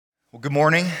Well, good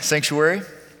morning, Sanctuary.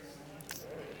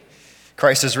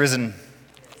 Christ is risen.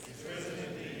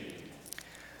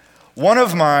 One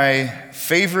of my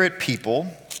favorite people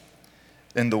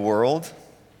in the world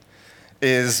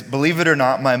is, believe it or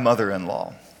not, my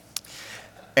mother-in-law.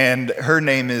 And her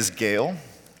name is Gail.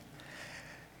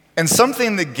 And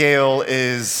something that Gail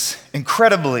is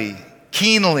incredibly,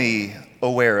 keenly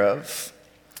aware of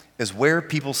is where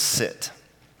people sit.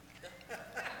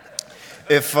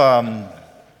 If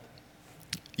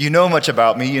you know much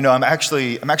about me, you know I'm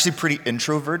actually pretty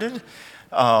introverted.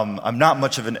 I'm not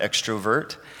much of an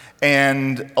extrovert.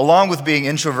 And along with being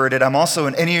introverted, I'm also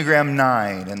an Enneagram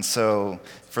 9. And so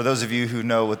for those of you who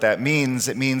know what that means,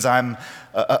 it means I'm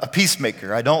a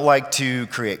peacemaker. I don't like to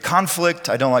create conflict.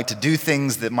 I don't like to do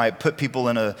things that might put people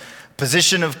in a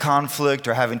position of conflict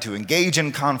or having to engage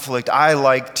in conflict. I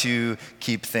like to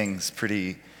keep things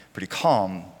pretty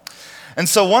calm. And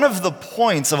so one of the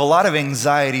points of a lot of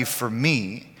anxiety for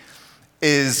me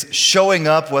is showing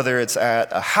up, whether it's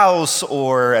at a house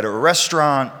or at a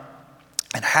restaurant,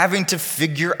 and having to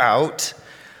figure out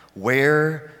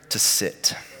where to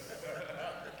sit.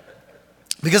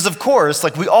 Because of course,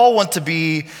 we all want to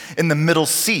be in the middle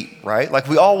seat, right?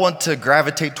 We all want to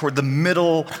gravitate toward the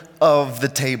middle of the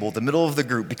table, the middle of the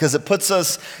group, because it puts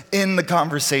us in the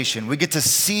conversation. We get to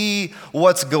see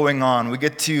what's going on. We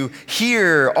get to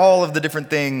hear all of the different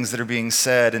things that are being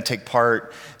said and take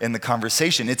part in the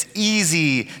conversation. It's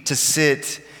easy to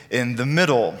sit in the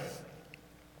middle,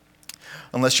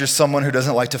 unless you're someone who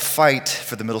doesn't like to fight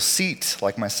for the middle seat,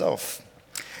 like myself.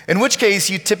 In which case,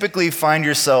 you typically find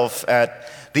yourself at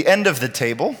the end of the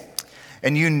table,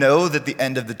 and you know that the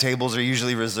end of the tables are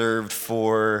usually reserved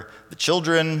for the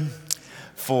children,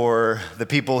 for the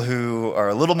people who are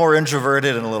a little more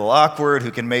introverted and a little awkward,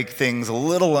 who can make things a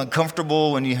little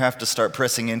uncomfortable when you have to start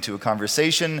pressing into a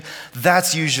conversation.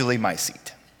 That's usually my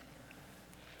seat.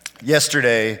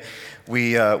 Yesterday,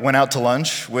 we went out to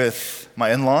lunch with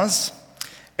my in-laws,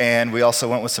 and we also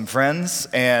went with some friends,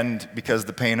 and because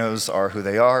the Panos are who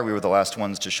they are, we were the last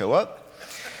ones to show up.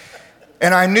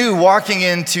 And I knew walking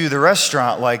into the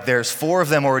restaurant, there's 4 of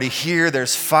them already here,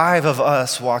 there's 5 of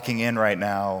us walking in right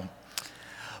now.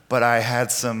 But I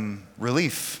had some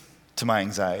relief to my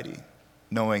anxiety,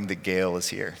 knowing that Gail is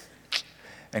here.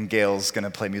 And Gail's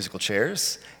gonna play musical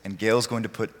chairs, and Gail's going to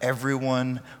put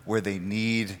everyone where they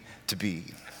need to be.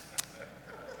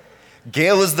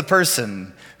 Gail is the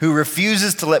person who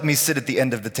refuses to let me sit at the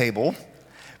end of the table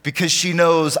because she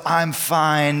knows I'm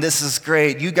fine, this is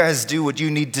great, you guys do what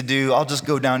you need to do, I'll just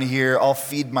go down here, I'll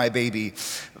feed my baby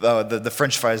the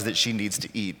french fries that she needs to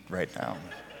eat right now.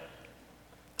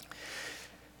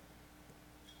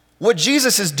 What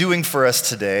Jesus is doing for us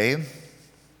today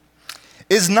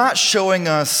is not showing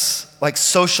us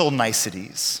social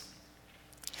niceties.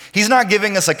 He's not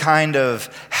giving us a kind of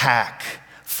hack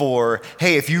for,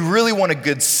 hey, if you really want a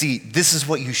good seat, this is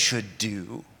what you should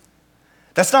do.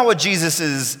 That's not what Jesus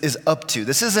is up to.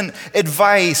 This isn't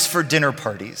advice for dinner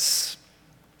parties.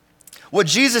 What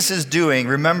Jesus is doing,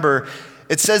 remember,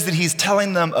 it says that he's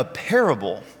telling them a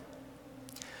parable.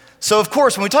 So of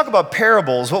course, when we talk about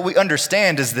parables, what we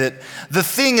understand is that the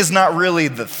thing is not really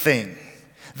the thing.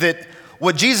 That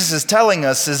what Jesus is telling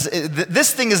us is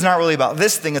this thing is not really about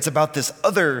this thing, it's about this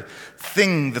other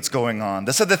thing that's going on,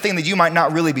 this other thing that you might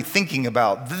not really be thinking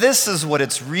about. This is what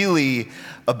it's really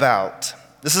about.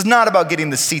 This is not about getting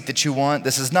the seat that you want.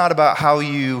 This is not about how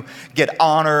you get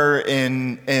honor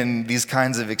in these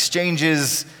kinds of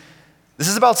exchanges. This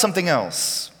is about something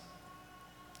else.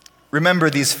 Remember,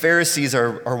 these Pharisees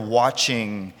are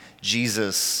watching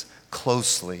Jesus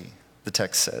closely, the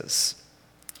text says.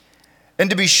 And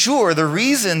to be sure, the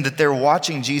reason that they're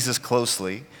watching Jesus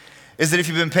closely is that if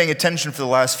you've been paying attention for the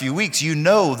last few weeks, you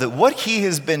know that what he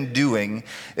has been doing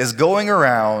is going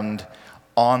around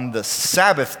on the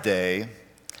Sabbath day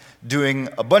doing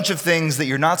a bunch of things that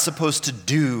you're not supposed to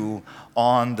do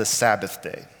on the Sabbath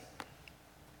day.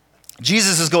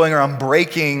 Jesus is going around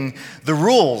breaking the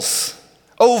rules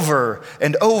over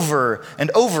and over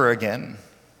and over again.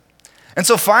 And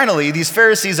so finally, these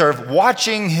Pharisees are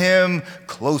watching him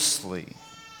closely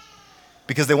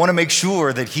because they want to make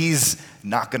sure that he's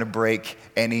not going to break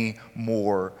any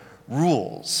more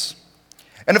rules.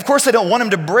 And of course, they don't want him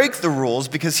to break the rules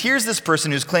because here's this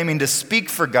person who's claiming to speak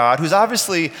for God, who's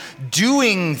obviously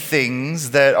doing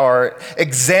things that are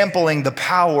exempling the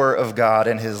power of God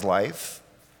in his life.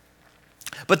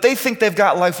 But they think they've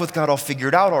got life with God all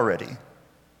figured out already.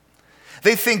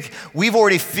 They think we've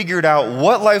already figured out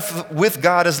what life with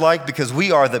God is like because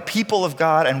we are the people of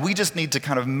God and we just need to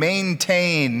kind of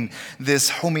maintain this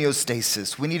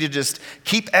homeostasis. We need to just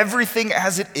keep everything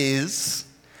as it is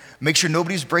make sure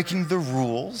nobody's breaking the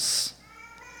rules,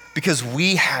 because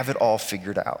we have it all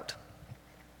figured out.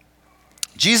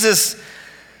 Jesus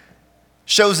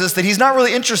shows us that he's not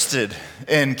really interested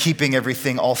in keeping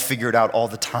everything all figured out all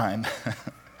the time.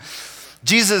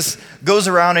 Jesus goes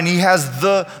around and he has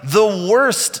the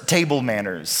worst table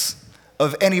manners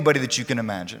of anybody that you can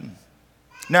imagine.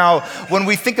 Now, when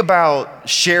we think about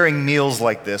sharing meals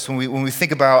like this, when we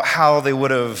think about how they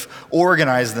would have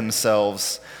organized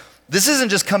themselves, this isn't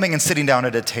just coming and sitting down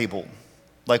at a table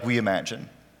like we imagine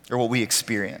or what we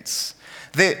experience.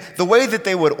 The way that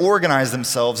they would organize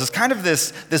themselves is kind of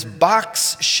this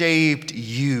box-shaped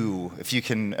U, if you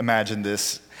can imagine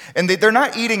this. And they're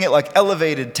not eating at like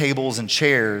elevated tables and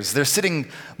chairs. They're sitting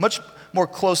much more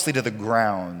closely to the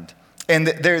ground. And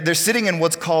they're sitting in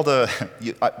what's called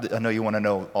I know you want to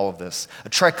know all of this, a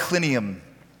triclinium.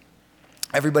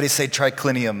 Everybody say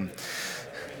triclinium.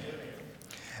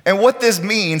 And what this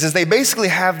means is they basically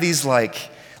have these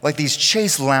like these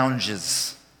chaise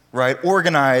lounges, right,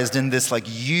 organized in this like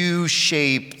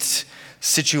U-shaped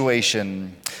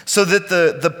situation, so that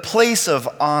the place of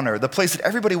honor, the place that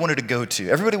everybody wanted to go to,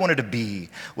 everybody wanted to be,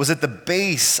 was at the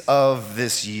base of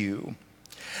this U.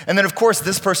 And then, of course,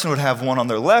 this person would have one on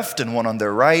their left and one on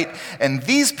their right. And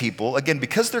these people, again,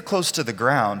 because they're close to the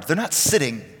ground, they're not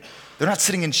sitting. They're not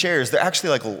sitting in chairs. They're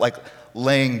actually like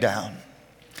laying down.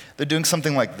 They're doing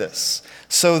something like this.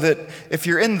 So that if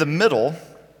you're in the middle,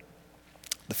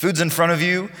 the food's in front of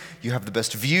you, you have the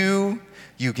best view,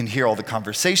 you can hear all the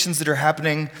conversations that are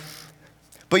happening.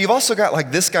 But you've also got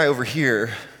like this guy over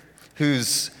here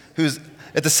who's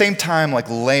at the same time like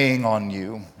laying on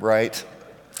you, right?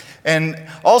 And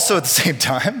also at the same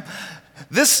time,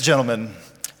 this gentleman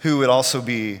who would also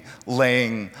be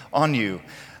laying on you.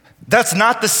 That's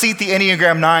not the seat the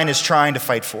Enneagram 9 is trying to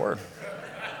fight for.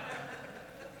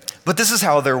 But this is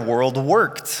how their world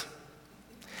worked.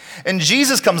 And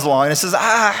Jesus comes along and says,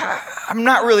 I'm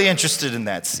not really interested in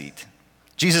that seat.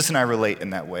 Jesus and I relate in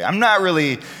that way. I'm not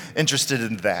really interested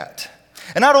in that.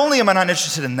 And not only am I not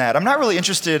interested in that, I'm not really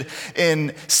interested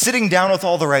in sitting down with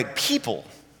all the right people.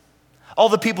 All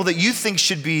the people that you think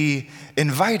should be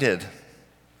invited.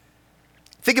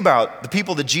 Think about the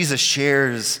people that Jesus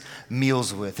shares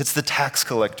meals with. It's the tax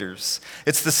collectors.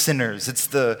 It's the sinners. It's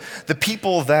the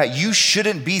people that you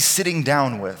shouldn't be sitting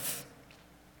down with.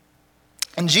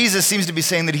 And Jesus seems to be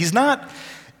saying that he's not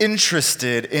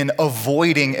interested in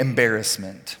avoiding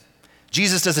embarrassment.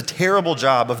 Jesus does a terrible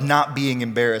job of not being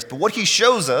embarrassed. But what he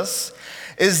shows us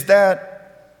is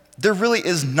that there really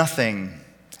is nothing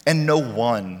and no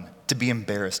one to be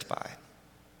embarrassed by.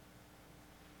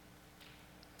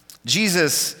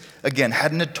 Jesus, again,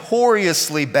 had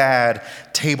notoriously bad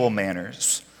table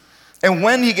manners. And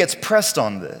when he gets pressed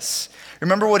on this,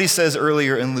 remember what he says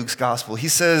earlier in Luke's gospel. He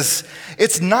says,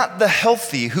 it's not the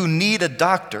healthy who need a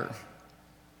doctor,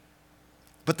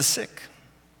 but the sick.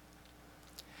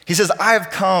 He says, I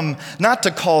have come not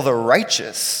to call the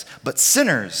righteous, but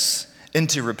sinners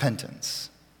into repentance.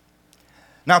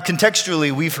 Now,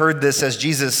 contextually, we've heard this as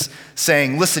Jesus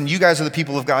saying, listen, you guys are the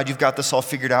people of God. You've got this all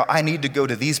figured out. I need to go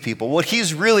to these people. What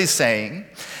he's really saying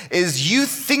is you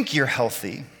think you're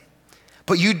healthy,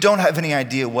 but you don't have any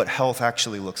idea what health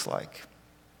actually looks like.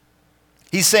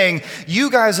 He's saying, you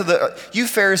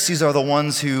Pharisees are the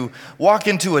ones who walk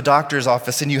into a doctor's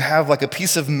office and you have like a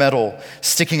piece of metal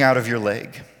sticking out of your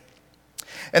leg.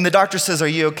 And the doctor says, are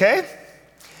you okay?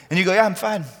 And you go, yeah, I'm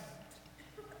fine.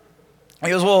 And he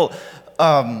goes, well,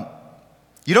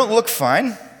 you don't look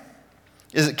fine.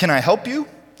 Can I help you?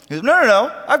 He goes, no,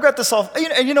 I've got this all.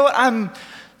 And you know what? I'm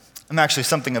actually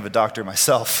something of a doctor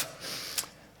myself.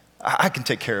 I can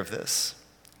take care of this.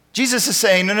 Jesus is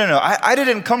saying, no. I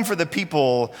didn't come for the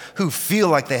people who feel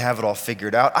like they have it all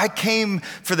figured out. I came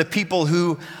for the people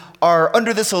who are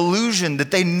under this illusion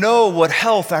that they know what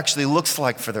health actually looks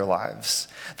like for their lives.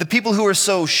 The people who are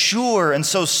so sure and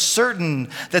so certain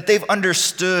that they've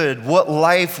understood what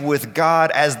life with God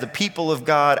as the people of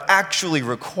God actually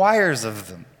requires of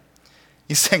them.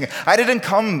 He's saying, I didn't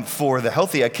come for the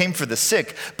healthy, I came for the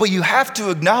sick. But you have to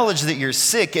acknowledge that you're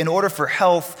sick in order for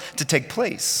health to take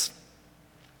place.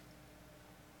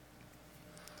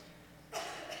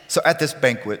 So at this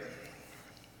banquet,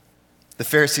 the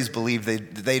Pharisees believe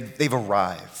they've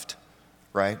arrived,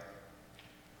 right?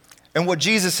 And what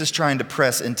Jesus is trying to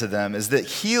press into them is that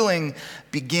healing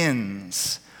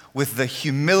begins with the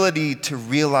humility to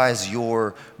realize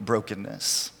your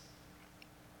brokenness.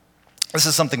 This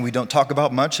is something we don't talk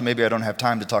about much, and maybe I don't have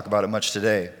time to talk about it much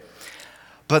today.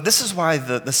 But this is why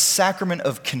the sacrament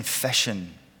of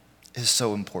confession is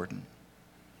so important.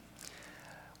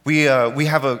 We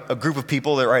have a group of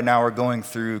people that right now are going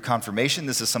through confirmation.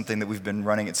 This is something that we've been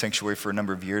running at Sanctuary for a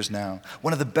number of years now.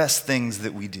 One of the best things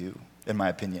that we do, in my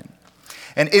opinion.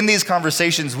 And in these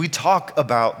conversations, we talk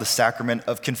about the sacrament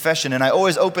of confession. And I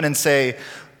always open and say,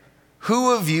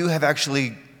 who of you have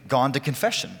actually gone to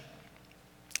confession?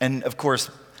 And of course,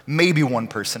 maybe one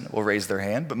person will raise their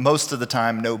hand, but most of the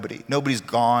time, nobody. Nobody's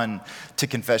gone to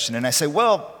confession. And I say,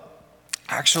 well,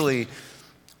 actually,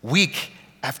 week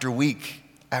after week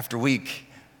after week,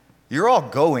 you're all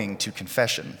going to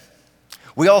confession.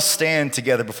 We all stand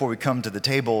together before we come to the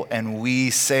table and we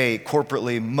say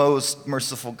corporately, most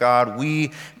merciful God,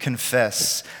 we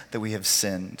confess that we have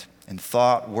sinned in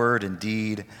thought, word, and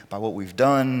deed, by what we've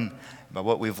done, by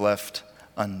what we've left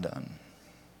undone.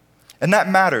 And that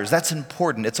matters. That's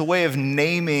important. It's a way of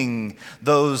naming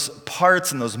those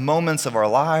parts and those moments of our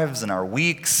lives and our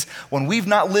weeks when we've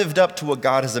not lived up to what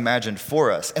God has imagined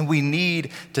for us, and we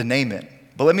need to name it.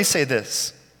 But let me say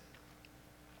this.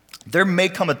 There may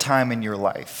come a time in your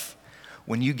life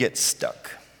when you get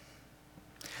stuck.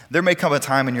 There may come a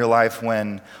time in your life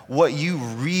when what you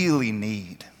really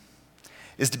need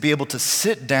is to be able to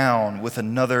sit down with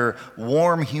another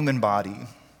warm human body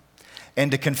and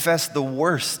to confess the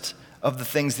worst of the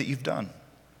things that you've done.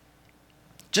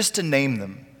 Just to name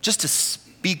them, just to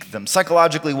speak them.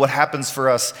 Psychologically, what happens for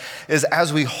us is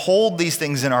as we hold these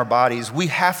things in our bodies, we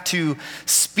have to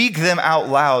speak them out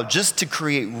loud just to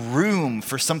create room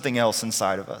for something else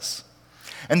inside of us.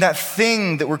 And that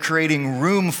thing that we're creating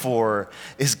room for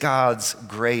is God's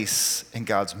grace and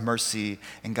God's mercy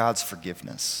and God's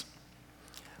forgiveness.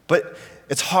 But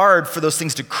it's hard for those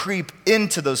things to creep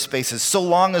into those spaces so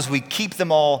long as we keep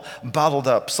them all bottled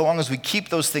up, so long as we keep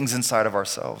those things inside of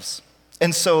ourselves.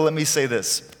 And so let me say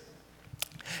this.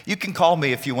 You can call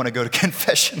me if you want to go to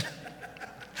confession.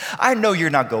 I know you're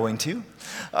not going to.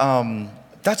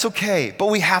 That's okay, but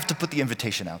we have to put the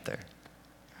invitation out there.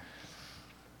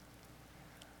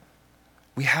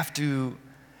 We have to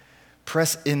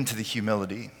press into the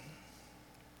humility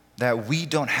that we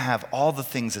don't have all the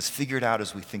things as figured out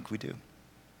as we think we do.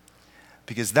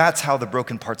 Because that's how the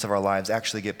broken parts of our lives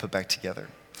actually get put back together.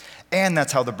 And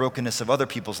that's how the brokenness of other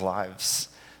people's lives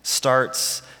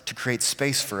starts to create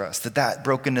space for us, that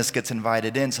brokenness gets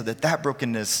invited in so that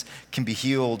brokenness can be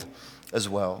healed as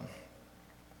well.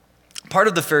 Part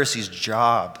of the Pharisees'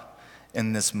 job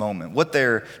in this moment, what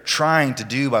they're trying to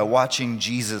do by watching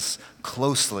Jesus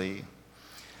closely,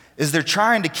 is they're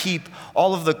trying to keep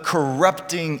all of the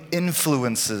corrupting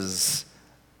influences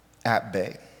at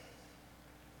bay.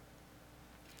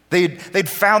 They'd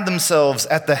found themselves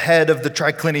at the head of the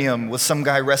triclinium with some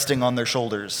guy resting on their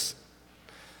shoulders.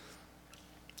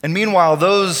 And meanwhile,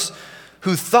 those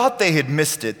who thought they had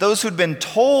missed it, those who'd been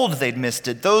told they'd missed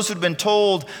it, those who'd been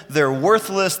told they're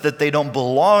worthless, that they don't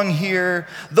belong here,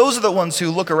 those are the ones who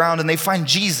look around and they find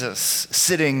Jesus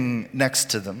sitting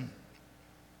next to them.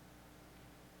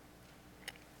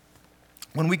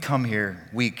 When we come here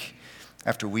week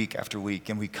after week after week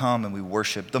and we come and we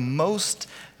worship, the most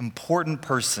important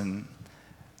person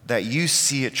that you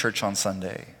see at church on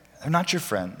Sunday, they're not your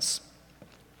friends.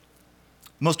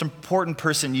 The most important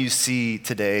person you see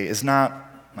today is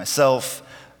not myself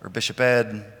or Bishop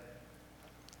Ed.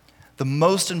 The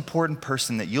most important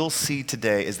person that you'll see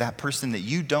today is that person that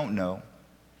you don't know.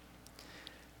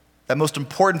 That most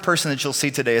important person that you'll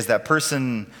see today is that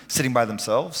person sitting by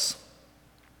themselves.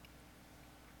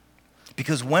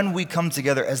 Because when we come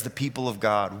together as the people of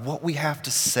God, what we have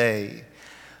to say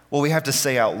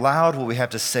out loud, what we have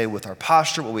to say with our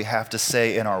posture, what we have to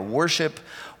say in our worship,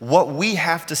 what we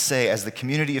have to say as the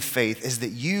community of faith is that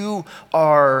you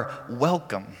are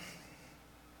welcome.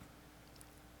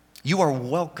 You are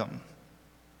welcome.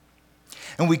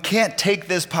 And we can't take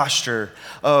this posture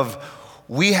of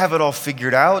we have it all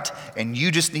figured out and you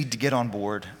just need to get on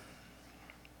board.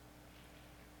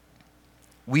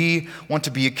 We want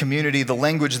to be a community. The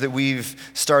language that we've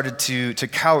started to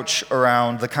couch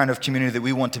around the kind of community that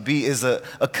we want to be is a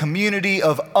community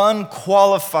of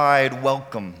unqualified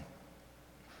welcome.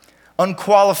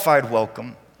 Unqualified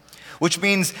welcome, which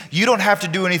means you don't have to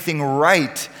do anything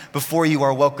right before you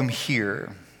are welcome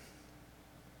here.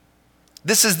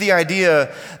 This is the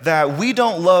idea that we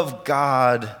don't love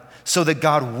God so that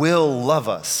God will love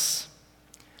us.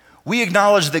 We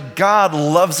acknowledge that God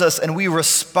loves us and we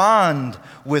respond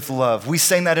with love. We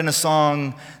sang that in a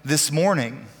song this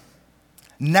morning.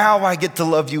 Now I get to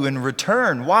love you in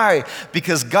return. Why?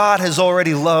 Because God has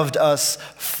already loved us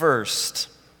first.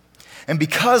 And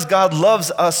because God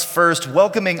loves us first,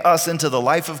 welcoming us into the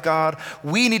life of God,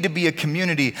 we need to be a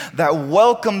community that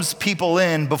welcomes people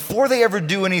in before they ever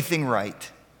do anything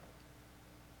right.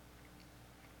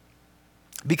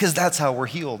 because that's how we're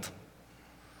healed.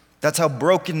 That's how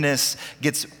brokenness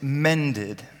gets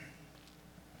mended.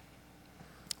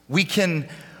 We can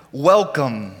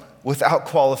welcome without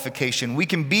qualification. We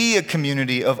can be a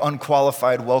community of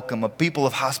unqualified welcome, a people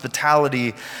of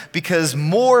hospitality, because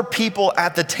more people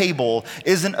at the table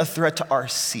isn't a threat to our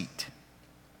seat.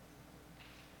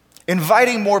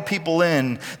 Inviting more people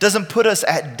in doesn't put us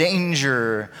at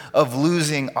danger of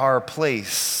losing our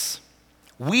place.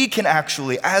 We can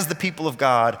actually, as the people of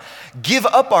God, give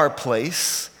up our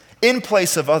place in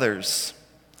place of others.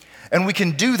 And we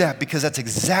can do that because that's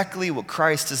exactly what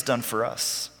Christ has done for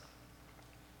us.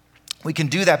 We can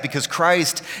do that because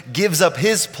Christ gives up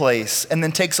his place and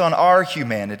then takes on our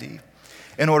humanity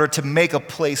in order to make a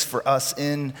place for us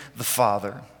in the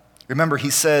Father. Remember, he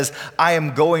says, I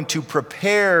am going to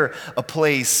prepare a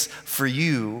place for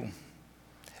you.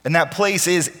 And that place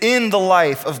is in the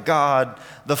life of God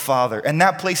the Father. And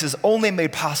that place is only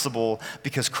made possible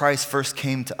because Christ first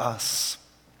came to us.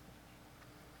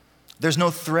 There's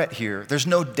no threat here. There's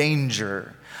no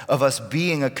danger of us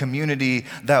being a community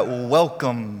that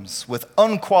welcomes with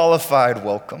unqualified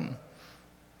welcome.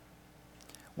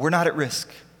 We're not at risk.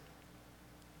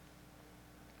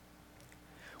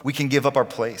 We can give up our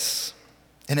place.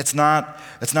 And it's not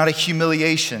a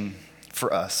humiliation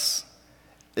for us.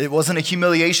 It wasn't a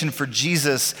humiliation for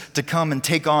Jesus to come and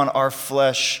take on our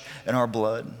flesh and our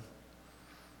blood.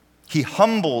 He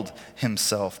humbled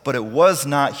himself, but it was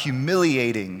not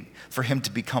humiliating for him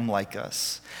to become like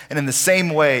us. And in the same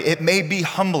way, it may be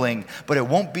humbling, but it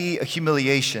won't be a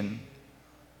humiliation.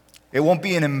 It won't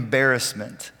be an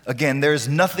embarrassment. Again, there's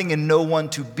nothing and no one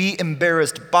to be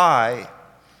embarrassed by,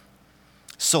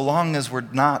 so long as we're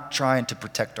not trying to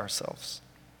protect ourselves.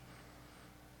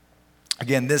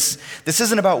 Again, this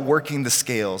isn't about working the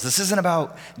scales. This isn't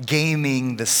about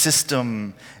gaming the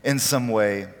system in some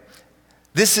way.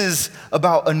 This is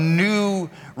about a new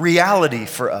reality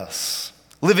for us,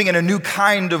 living in a new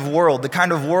kind of world, the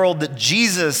kind of world that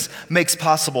Jesus makes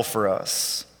possible for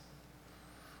us.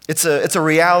 It's a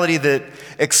reality that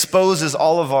exposes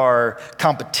all of our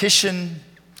competition,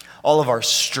 all of our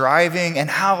striving, and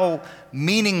how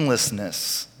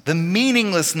the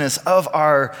meaninglessness of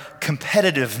our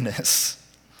competitiveness,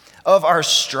 of our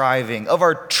striving, of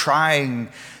our trying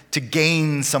to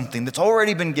gain something that's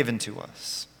already been given to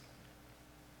us.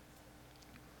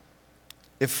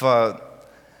 If the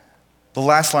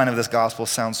last line of this gospel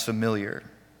sounds familiar,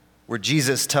 where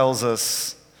Jesus tells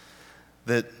us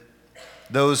that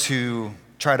those who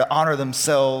try to honor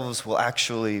themselves will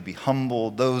actually be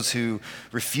humbled, those who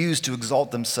refuse to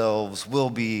exalt themselves will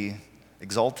be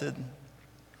exalted.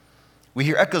 We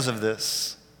hear echoes of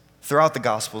this throughout the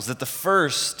Gospels, that the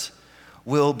first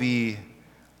will be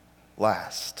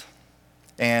last,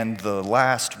 and the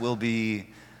last will be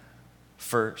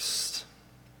first.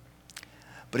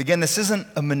 But again, this isn't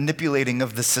a manipulating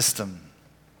of the system.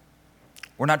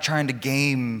 We're not trying to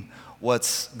game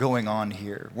what's going on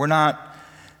here. We're not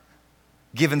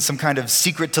given some kind of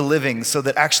secret to living so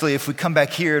that actually if we come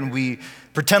back here and we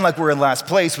pretend like we're in last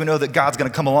place, we know that God's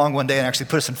going to come along one day and actually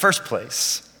put us in first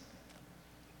place.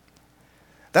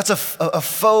 That's a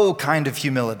faux kind of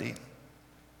humility.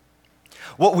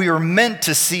 What we are meant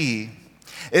to see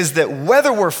is that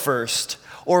whether we're first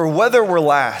or whether we're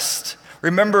last,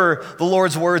 remember the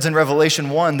Lord's words in Revelation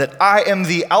 1 that I am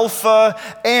the Alpha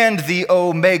and the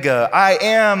Omega. I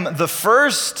am the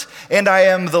first and I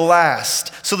am the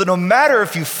last. So that no matter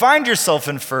if you find yourself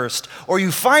in first or you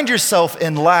find yourself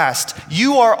in last,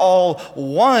 you are all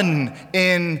one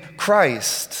in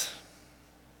Christ.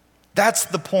 That's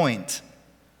the point.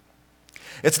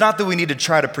 It's not that we need to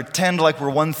try to pretend like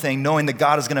we're one thing, knowing that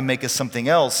God is going to make us something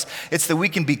else. It's that we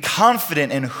can be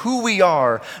confident in who we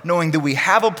are, knowing that we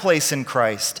have a place in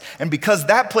Christ. And because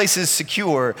that place is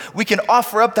secure, we can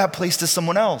offer up that place to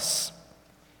someone else.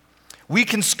 We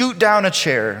can scoot down a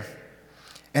chair,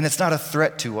 and it's not a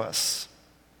threat to us.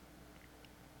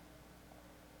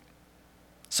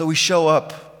 So we show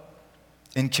up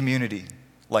in community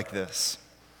like this.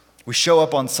 We show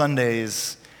up on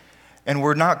Sundays, and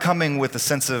we're not coming with a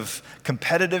sense of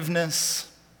competitiveness.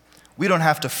 We don't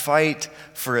have to fight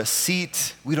for a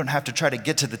seat. We don't have to try to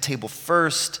get to the table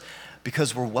first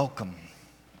because we're welcome.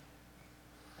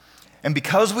 And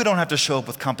because we don't have to show up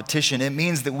with competition, it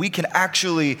means that we can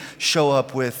actually show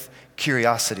up with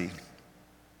curiosity.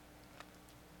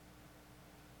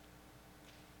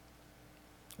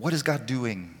 What is God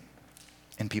doing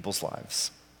in people's lives?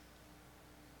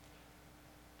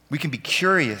 We can be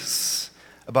curious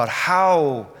about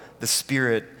how the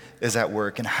Spirit is at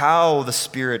work and how the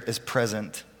Spirit is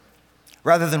present,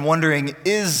 rather than wondering,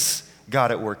 is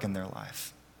God at work in their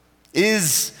life?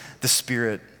 Is the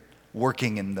Spirit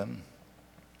working in them?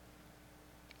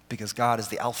 Because God is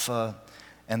the Alpha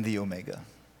and the Omega.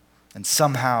 And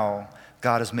somehow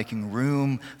God is making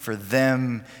room for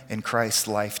them in Christ's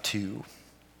life too.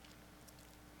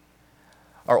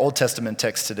 Our Old Testament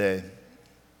text today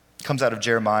comes out of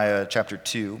Jeremiah chapter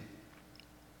 2,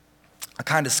 a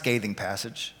kind of scathing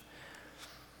passage.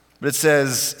 But it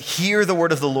says, "Hear the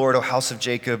word of the Lord, O house of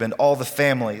Jacob, and all the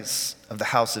families of the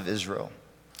house of Israel.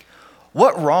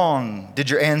 What wrong did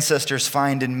your ancestors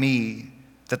find in me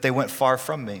that they went far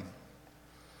from me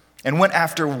and went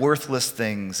after worthless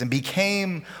things and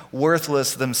became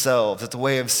worthless themselves?" It's a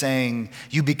way of saying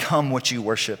you become what you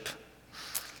worship.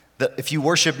 That if you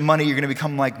worship money, you're going to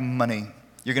become like money.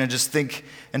 You're going to just think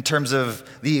in terms of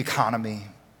the economy.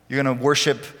 You're going to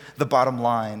worship the bottom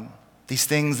line. These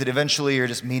things that eventually are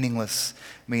just meaningless.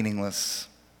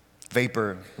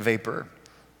 Vapor,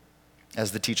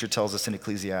 as the teacher tells us in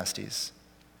Ecclesiastes.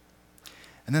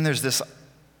 And then there's this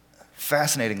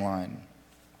fascinating line.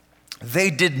 They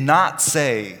did not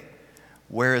say,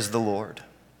 "Where is the Lord?"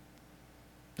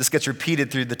 This gets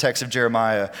repeated through the text of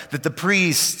Jeremiah, that the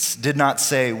priests did not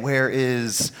say, "Where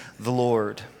is the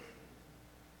Lord?"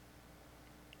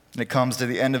 And it comes to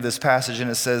the end of this passage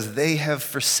and it says, "They have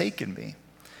forsaken me,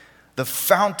 the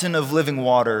fountain of living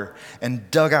water,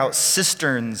 and dug out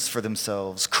cisterns for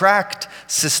themselves, cracked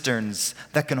cisterns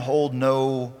that can hold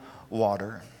no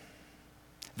water."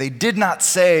 They did not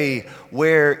say,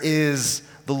 "Where is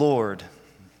the Lord?"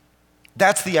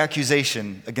 That's the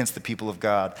accusation against the people of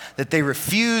God, that they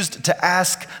refused to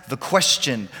ask the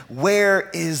question, "Where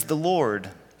is the Lord?"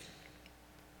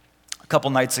 A couple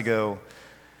nights ago,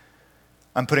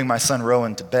 I'm putting my son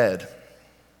Rowan to bed,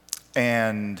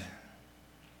 and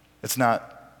it's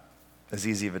not as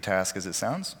easy of a task as it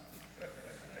sounds.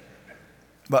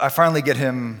 But I finally get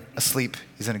him asleep.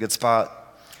 He's in a good spot.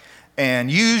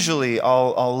 And usually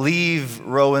I'll leave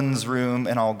Rowan's room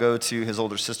and I'll go to his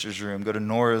older sister's room, go to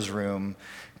Nora's room,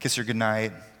 kiss her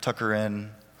goodnight, tuck her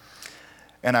in.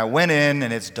 And I went in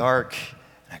and it's dark.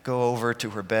 And I go over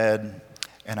to her bed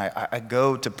and I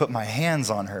go to put my hands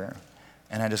on her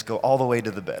and I just go all the way to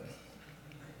the bed.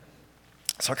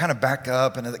 So I kind of back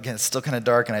up, and again, it's still kind of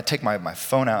dark, and I take my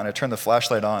phone out and I turn the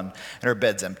flashlight on, and her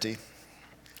bed's empty.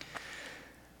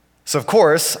 So of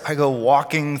course, I go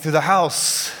walking through the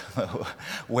house.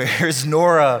 Where's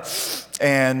Nora?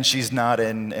 And she's not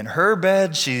in her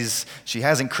bed. She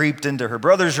hasn't creeped into her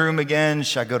brother's room again.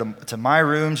 I go to my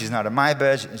room. She's not in my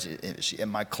bed. She's in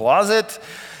my closet.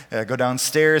 I go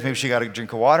downstairs. Maybe she got a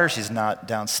drink of water. She's not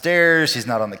downstairs. She's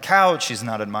not on the couch. She's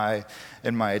not in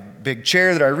my big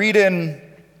chair that I read in.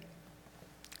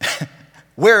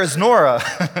 Where is Nora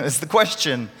is the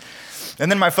question. And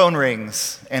then my phone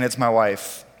rings, and it's my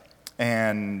wife.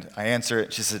 And I answer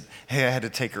it. She said, "Hey, I had to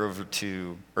take her over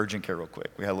to urgent care real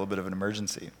quick. We had a little bit of an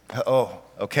emergency." Oh,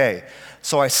 okay.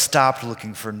 So I stopped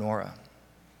looking for Nora.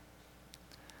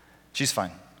 She's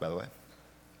fine, by the way.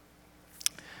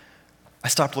 I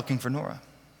stopped looking for Nora.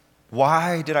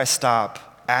 Why did I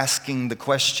stop asking the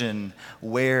question,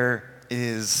 "Where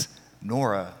is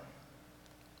Nora?"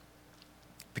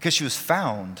 Because she was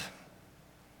found.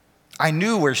 I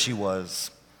knew where she was.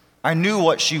 I knew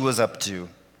what she was up to.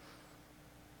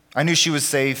 I knew she was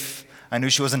safe. I knew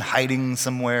she wasn't hiding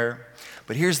somewhere.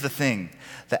 But here's the thing.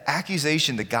 The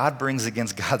accusation that God brings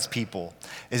against God's people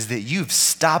is that you've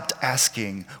stopped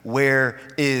asking, "Where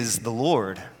is the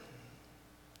Lord?"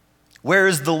 Where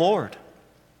is the Lord?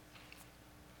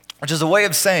 Which is a way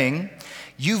of saying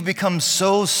you've become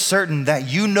so certain that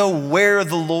you know where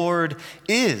the Lord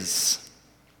is.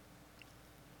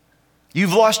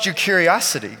 You've lost your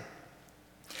curiosity.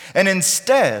 And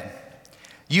instead,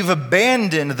 you've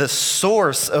abandoned the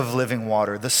source of living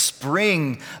water, the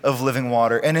spring of living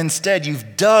water, and instead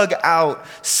you've dug out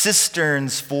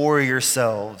cisterns for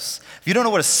yourselves. If you don't know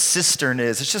what a cistern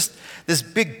is, it's just this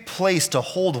big place to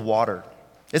hold water.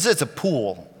 It's a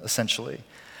pool, essentially.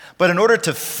 But in order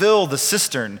to fill the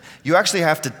cistern, you actually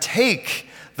have to take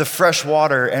the fresh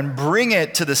water and bring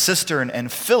it to the cistern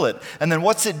and fill it. And then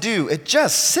what's it do? It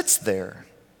just sits there.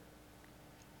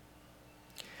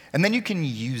 And then you can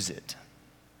use it.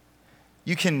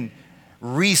 You can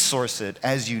resource it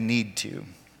as you need to.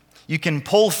 You can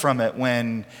pull from it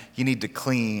when you need to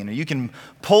clean, or you can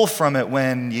pull from it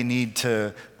when you need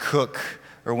to cook,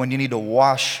 or when you need to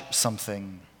wash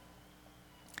something.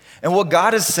 And what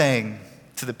God is saying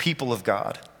to the people of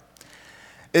God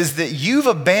is that you've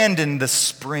abandoned the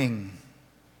spring.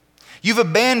 You've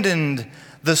abandoned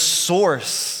the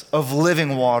source of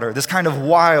living water, this kind of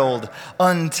wild,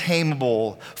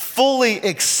 untamable, fully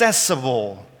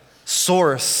accessible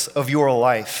source of your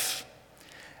life.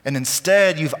 And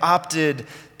instead, you've opted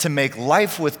to make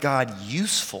life with God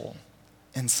useful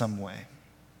in some way.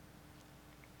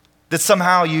 That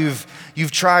somehow you've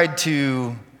tried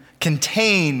to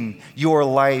contain your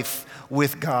life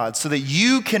with God so that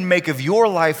you can make of your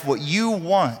life what you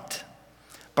want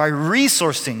by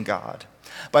resourcing God,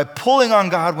 by pulling on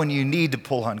God when you need to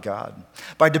pull on God,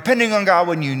 by depending on God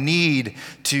when you need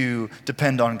to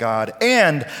depend on God,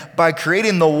 and by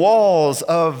creating the walls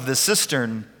of the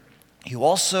cistern, you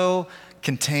also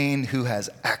contain who has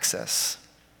access.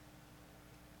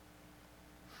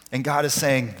 And God is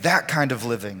saying that kind of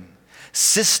living,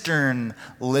 cistern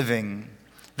living,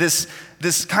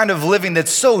 this kind of living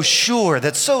that's so sure,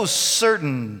 that's so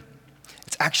certain,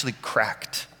 it's actually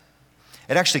cracked.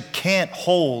 It actually can't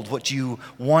hold what you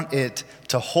want it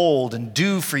to hold and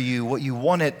do for you what you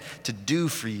want it to do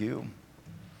for you.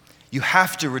 You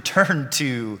have to return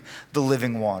to the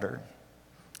living water.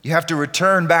 You have to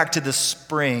return back to the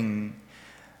spring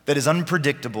that is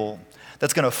unpredictable,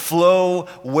 that's going to flow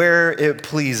where it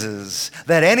pleases,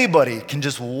 that anybody can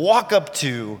just walk up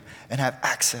to and have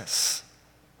access.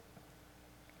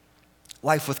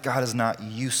 Life with God is not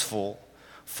useful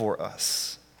for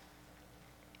us.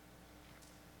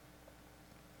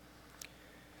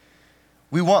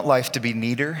 We want life to be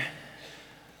neater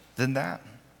than that.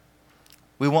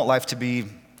 We want life to be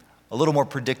a little more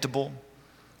predictable.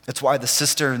 That's why the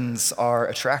cisterns are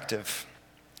attractive.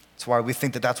 That's why we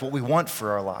think that that's what we want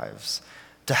for our lives,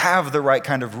 to have the right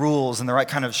kind of rules and the right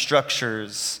kind of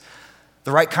structures,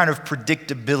 the right kind of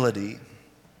predictability.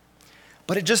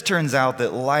 But it just turns out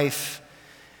that life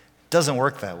doesn't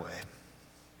work that way.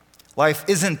 Life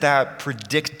isn't that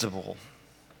predictable.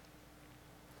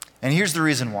 And here's the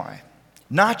reason why.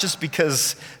 Not just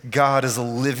because God is a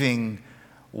living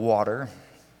water,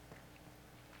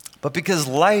 but because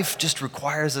life just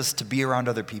requires us to be around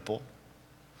other people.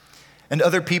 And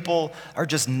other people are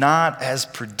just not as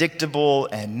predictable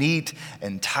and neat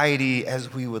and tidy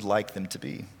as we would like them to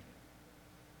be.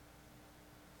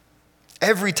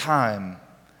 Every time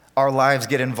our lives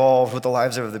get involved with the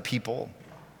lives of other people,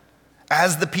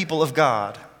 as the people of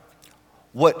God,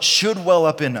 what should well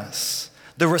up in us,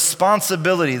 the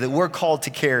responsibility that we're called to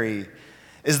carry,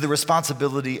 is the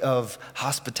responsibility of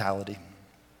hospitality.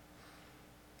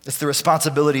 It's the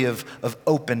responsibility of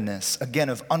openness, again,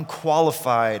 of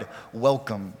unqualified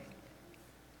welcome.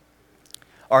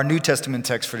 Our New Testament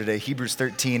text for today, Hebrews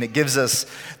 13, it gives us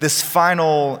this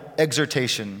final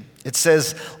exhortation. It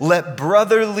says, "Let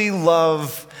brotherly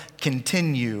love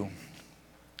continue."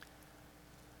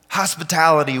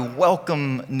 Hospitality,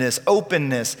 welcomeness,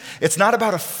 openness. It's not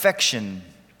about affection.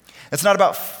 It's not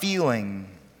about feeling.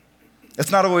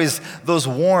 It's not always those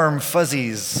warm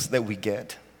fuzzies that we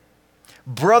get.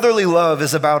 Brotherly love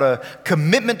is about a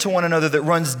commitment to one another that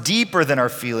runs deeper than our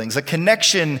feelings, a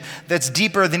connection that's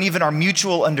deeper than even our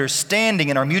mutual understanding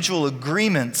and our mutual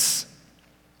agreements.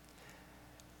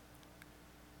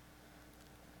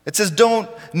 It says, don't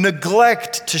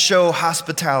neglect to show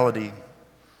hospitality.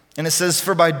 And it says,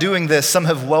 for by doing this, some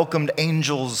have welcomed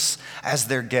angels as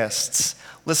their guests.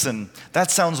 Listen,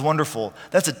 that sounds wonderful.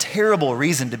 That's a terrible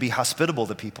reason to be hospitable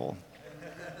to people.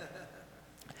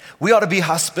 We ought to be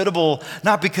hospitable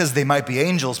not because they might be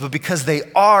angels, but because they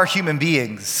are human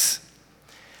beings.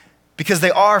 Because they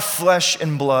are flesh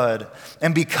and blood.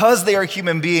 And because they are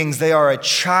human beings, they are a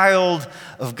child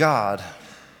of God.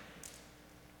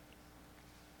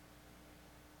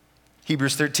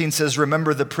 Hebrews 13 says,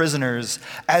 remember the prisoners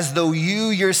as though you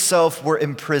yourself were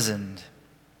imprisoned.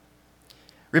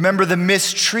 Remember the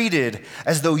mistreated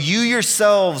as though you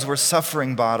yourselves were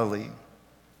suffering bodily.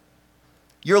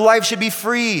 Your life should be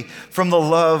free from the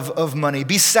love of money.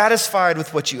 Be satisfied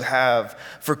with what you have.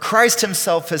 For Christ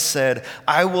himself has said,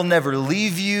 I will never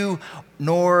leave you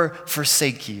nor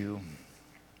forsake you.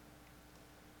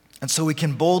 And so we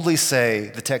can boldly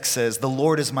say, the text says, the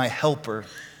Lord is my helper.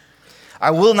 I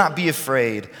will not be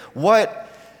afraid. What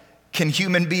can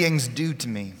human beings do to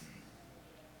me?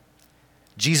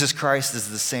 Jesus Christ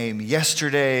is the same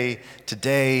yesterday,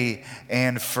 today,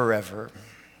 and forever.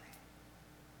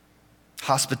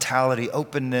 Hospitality,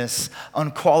 openness,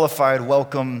 unqualified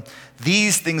welcome,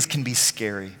 these things can be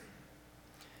scary.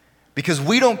 Because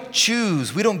we don't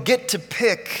choose, we don't get to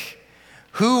pick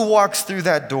who walks through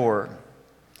that door.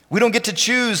 We don't get to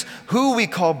choose who we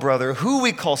call brother, who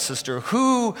we call sister,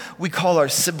 who we call our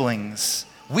siblings.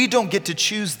 We don't get to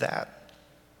choose that.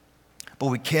 But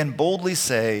we can boldly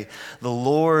say, the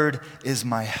Lord is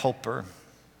my helper.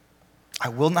 I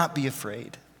will not be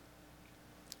afraid.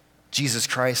 Jesus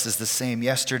Christ is the same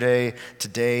yesterday,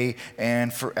 today,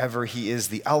 and forever. He is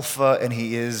the Alpha and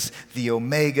he is the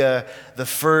Omega, the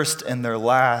first and their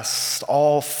last.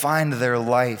 All find their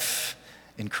life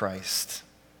in Christ.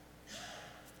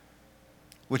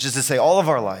 Which is to say, all of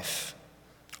our life,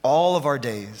 all of our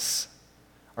days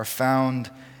are found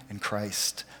in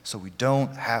Christ. So we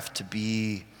don't have to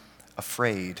be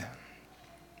afraid.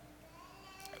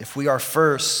 If we are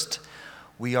first,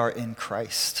 we are in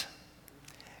Christ.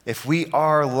 If we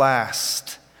are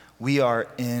last, we are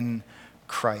in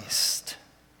Christ.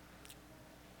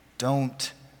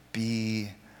 Don't be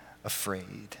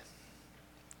afraid.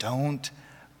 Don't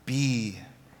be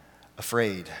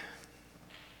afraid.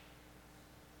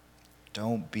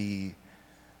 Don't be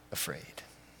afraid.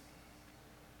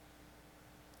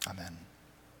 Amen.